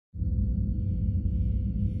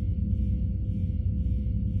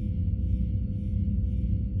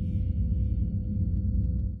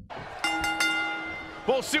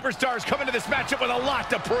Both superstars come into this matchup with a lot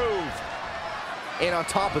to prove. And on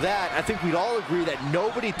top of that, I think we'd all agree that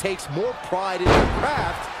nobody takes more pride in their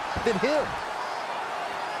craft than him.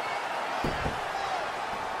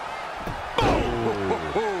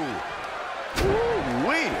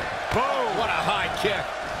 Ooh-wee. Boom. What a high kick.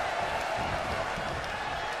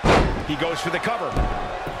 He goes for the cover.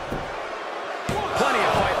 Plenty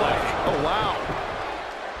of fight left. Oh, wow.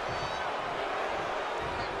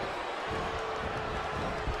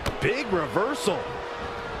 Big reversal.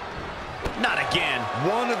 Not again.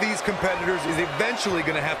 One of these competitors is eventually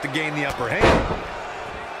going to have to gain the upper hand.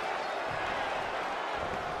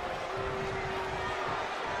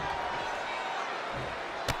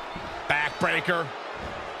 Backbreaker.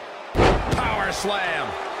 Power slam.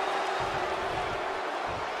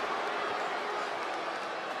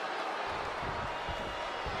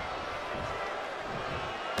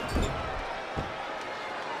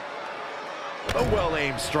 A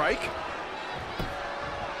well-aimed strike.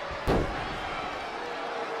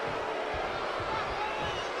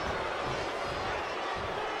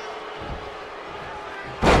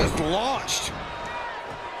 Just launched.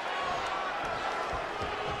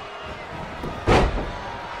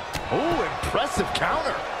 Oh, impressive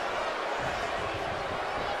counter.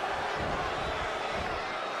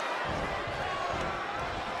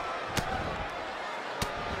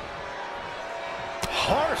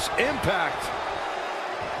 Harsh impact.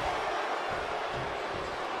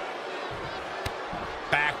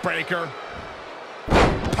 Backbreaker.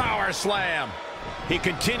 Power slam. He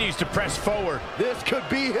continues to press forward. This could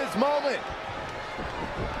be his moment.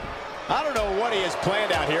 I don't know what he has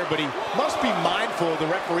planned out here, but he must be mindful of the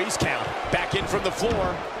referee's count. Back in from the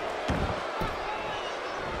floor.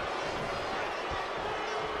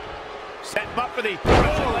 Set him up for the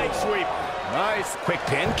leg sweep. Nice. Quick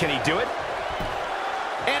pin. Can he do it?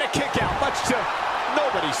 And a kick out, much to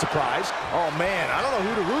nobody's surprise. Oh, man, I don't know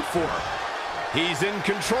who to root for. He's in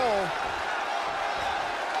control.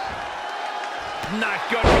 Not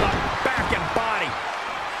good for the back and body.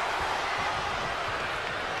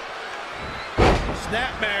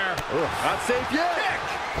 Snapmare. Not safe yet.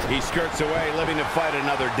 Kick. He skirts away, living to fight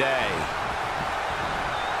another day.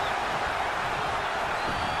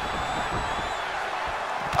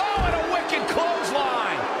 Oh, and a wicked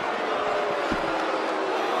clothesline.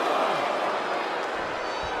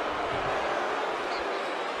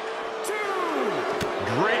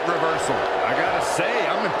 Great reversal. I gotta say,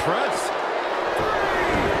 I'm impressed.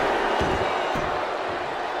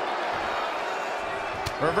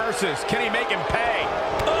 Reverses. Can he make him pay?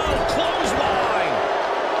 Oh, clothesline.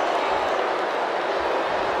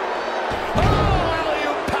 Oh,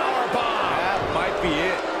 alley-oop powerbomb. That might be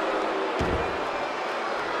it.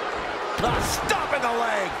 The stop in the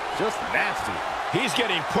leg. Just nasty. He's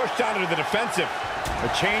getting pushed down into the defensive. A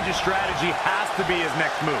change of strategy has to be his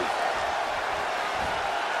next move.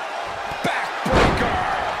 Backbreaker.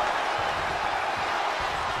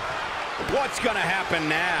 What's going to happen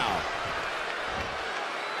now?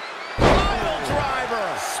 Driver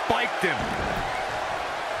spiked him.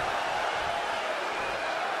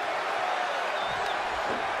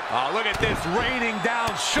 Oh, look at this, raining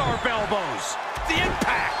down sharp elbows. The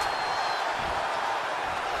impact.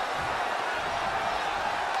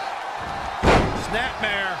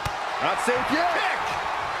 Snapmare. Not safe yet. Kick.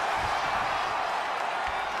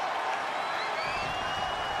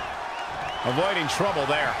 Avoiding trouble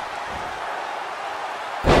there.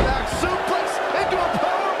 Back suplex into a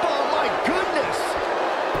powerbomb. My goodness.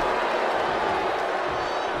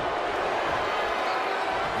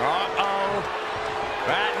 Uh-oh.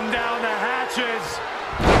 Batten down the hatches.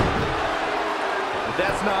 If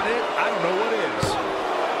that's not it, I don't know what is.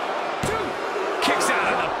 Kicks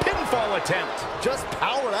out of the pinfall attempt. Just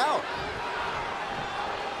powered out.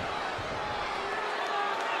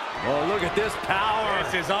 Oh, look at this power.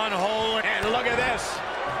 This is unholy. And look at this.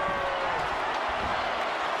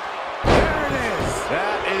 There it is.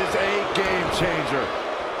 That is a game changer.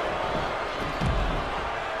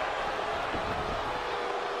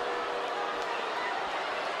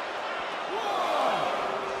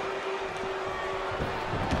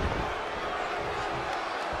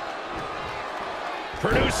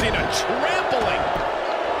 Producing a trampling.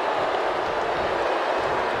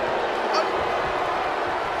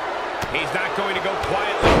 He's not going to go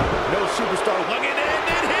quietly. No superstar. Look at it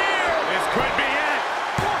here. This could be it.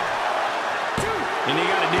 1, 2. And he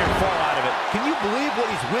got a near fall out of it. Can you believe what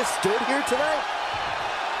he's withstood here tonight?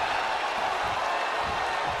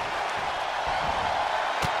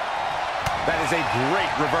 That is a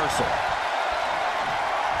great reversal.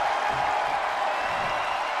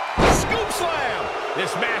 Scoop slam.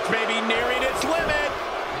 This match may be nearing its limit.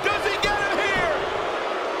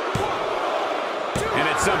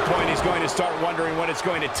 some point, he's going to start wondering what it's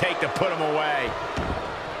going to take to put him away.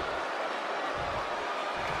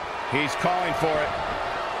 He's calling for it.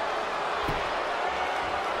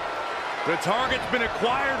 The target's been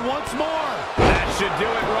acquired once more. That should do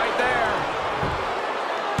it right there.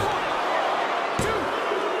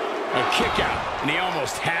 A kick out, and he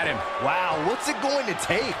almost had him. Wow, what's it going to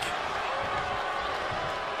take?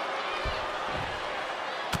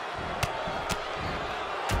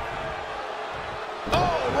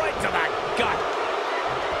 Oh, right to the gut.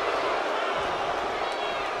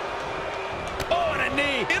 Oh, and a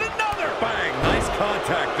knee. And another. Bang, nice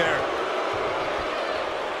contact there.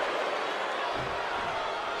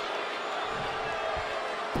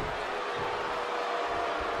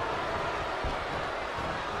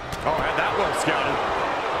 Oh, had that one scouted.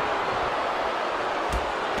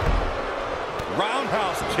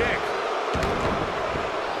 Roundhouse kick.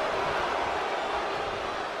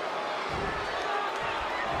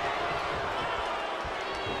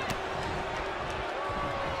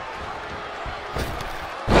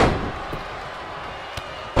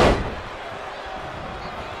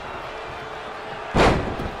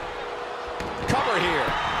 Cover here.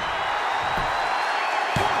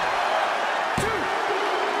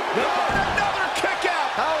 Another kick out.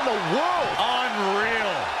 How in the world?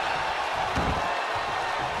 Unreal.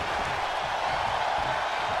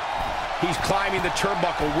 He's climbing the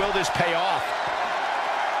turnbuckle. Will this pay off?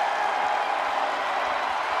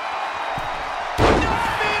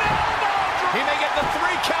 He may get the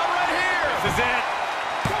 3 count right here. This is it.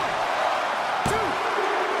 1, 2,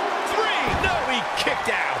 3. No, he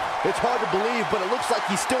kicked out. It's hard to believe, but it looks like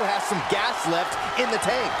he still has some gas left in the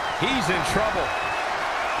tank. He's in trouble.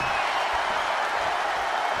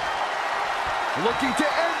 Looking to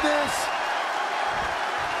end this.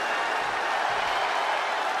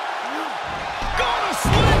 Gonna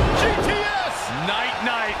slip GTS. Night,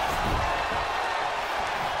 night.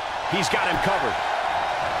 He's got him covered.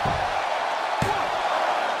 1,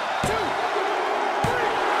 2, 3.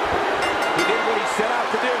 He did what he set out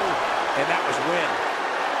to do, and that was win.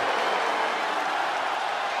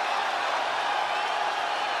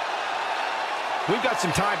 We've got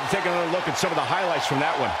some time to take another look at some of the highlights from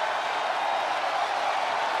that one.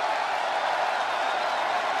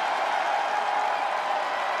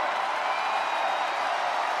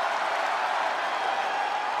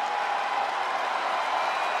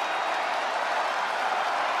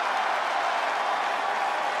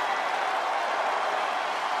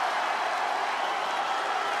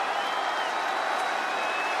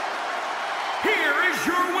 Here is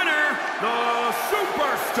your winner, the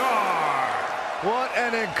Superstar. What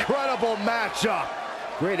an incredible matchup.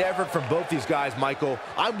 Great effort from both these guys, Michael.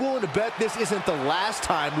 I'm willing to bet this isn't the last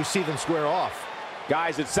time we see them square off.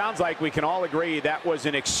 Guys, it sounds like we can all agree that was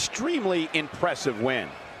an extremely impressive win.